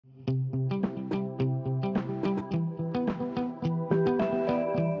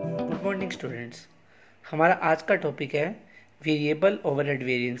Morning students. हमारा आज का टॉपिक है वेरिएबल ओवरहेड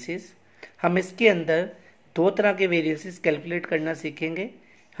वेरिएंसेस। हम इसके अंदर दो तरह के वेरिएंसेस कैलकुलेट करना सीखेंगे।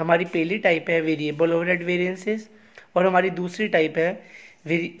 हमारी पहली टाइप है वेरिएबल ओवरहेड वेरिएंसेस और हमारी दूसरी टाइप है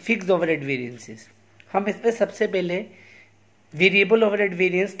फिक्स्ड ओवरहेड वेरिएंसेस। हम इसमें सबसे पहले वेरिएबल ओवरहेड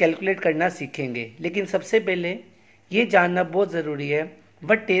वेरिएंस कैलकुलेट करना सीखेंगे, लेकिन सबसे पहले ये जानना बहुत ज़रूरी है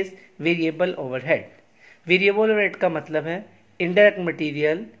what is variable overhead. Variable overhead का मतलब है इनडायरेक्ट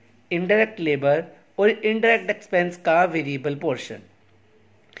मटेरियल, इनडायरेक्ट लेबर और इनडायरेक्ट एक्सपेंस का वेरिएबल पोर्शन।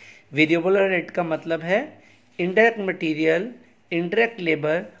 वेरिएबल ओवरहेड का मतलब है इनडायरेक्ट मटेरियल, इनडायरेक्ट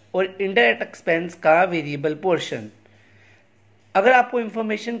लेबर और इनडायरेक्ट एक्सपेंस का वेरिएबल पोर्शन। अगर आपको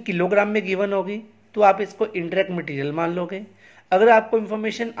इंफॉर्मेशन किलोग्राम में गिवन होगी तो आप इसको इनडायरेक्ट मटेरियल मान लोगे। अगर आपको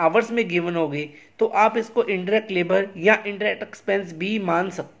इंफॉर्मेशन आवर्स में गिवन होगी तो आप इसको इनडायरेक्ट लेबर या इनडायरेक्ट एक्सपेंस भी मान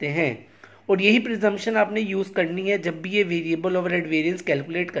सकते हैं। और यही प्रिजम्पशन आपने यूज़ करनी है जब भी ये वेरिएबल ओवरहेड वेरिएंस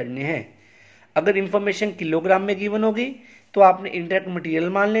कैलकुलेट करने हैं। अगर इंफॉर्मेशन किलोग्राम में गिवन होगी तो आपने इनडायरेक्ट मटेरियल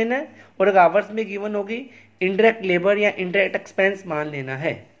मान लेना है, और अगर आवर्स में गिवन होगी इनडायरेक्ट लेबर या इनडायरेक्ट एक्सपेंस मान लेना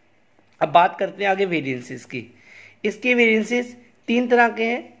है। अब बात करते हैं आगे वेरिएंसेस की। इसके वेरिएंसेस तीन तरह के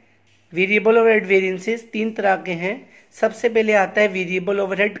हैं। वेरिएबल ओवरहेड वेरिएंसेस तीन तरह के हैं। सबसे पहले आता है वेरिएबल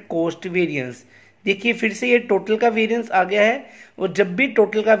ओवरहेड कॉस्ट वेरिएंस। देखिए फिर से ये टोटल का वेरिएंस आ गया है, और जब भी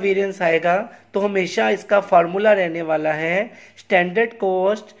टोटल का वेरिएंस आएगा तो हमेशा इसका फार्मूला रहने वाला है standard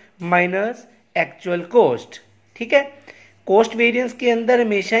cost minus actual cost. ठीक है, कॉस्ट वेरिएंस के अंदर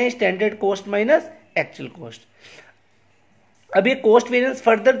हमेशा ही standard cost minus actual cost. अब ये cost variance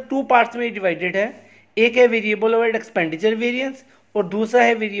further two parts में डिवाइडेड है। एक है वेरिएबल ओवरहेड एक्सपेंडिचर वेरिएंस और दूसरा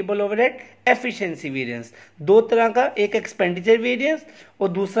है वेरिएबल ओवरहेड एफिशिएंसी वेरिएंस। दो तरह का, एक एक्सपेंडिचर वेरिएंस और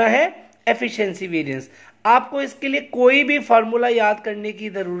दूसरा है एफिशिएंसी वेरिएंस। आपको इसके लिए कोई भी फार्मूला याद करने की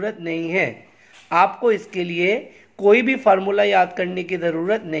ज़रूरत नहीं है। आपको इसके लिए कोई भी फार्मूला याद करने की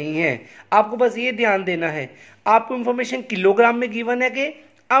ज़रूरत नहीं है। आपको बस ये ध्यान देना है आपको इंफॉर्मेशन किलोग्राम में गिवन है कि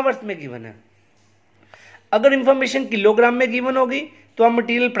आवर्स में गिवन है। अगर इंफॉर्मेशन किलोग्राम में गिवन होगी तो आप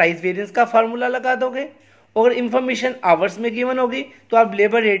मटेरियल प्राइस वेरिएंस का फार्मूला लगा दोगे, और इंफॉर्मेशन आवर्स में गिवन होगी तो आप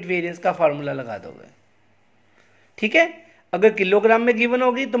लेबर रेट वेरिएंस का फार्मूला लगा दोगे। ठीक है, अगर किलोग्राम में गिवन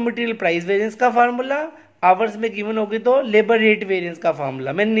होगी तो मटेरियल प्राइस वेरिएंस का फार्मूला, आवर्स में गिवन होगी तो लेबर रेट वेरिएंस का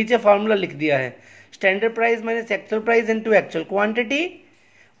फार्मूला। मैंने नीचे फार्मूला लिख दिया है, standard price minus actual price into actual quantity,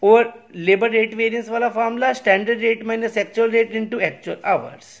 और लेबर रेट वेरिएंस वाला formula standard rate minus actual rate into actual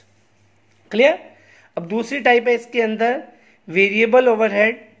hours. Clear. अब दूसरी टाइप है इसके अंदर वेरिएबल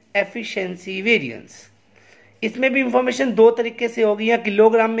ओवरहेड एफिशिएंसी वेरिएंस। इसमें भी इंफॉर्मेशन दो तरीके से होगी, या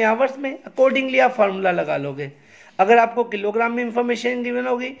किलोग्राम में आवर्स में, अकॉर्डिंगली आप फार्मूला लगा लोगे। अगर आपको किलोग्राम में इंफॉर्मेशन गिवन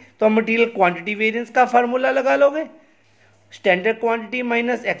होगी तो आप मटेरियल क्वांटिटी वेरिएंस का फार्मूला लगा लोगे, standard quantity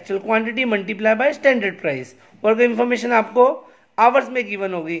minus actual quantity multiply by standard price. और अगर इंफॉर्मेशन आपको आवर्स में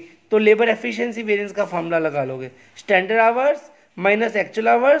गिवन होगी तो लेबर एफिशिएंसी वेरिएंस का फार्मूला लगा लोगे, standard hours minus actual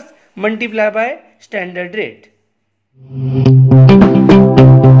hours multiply by standard rate.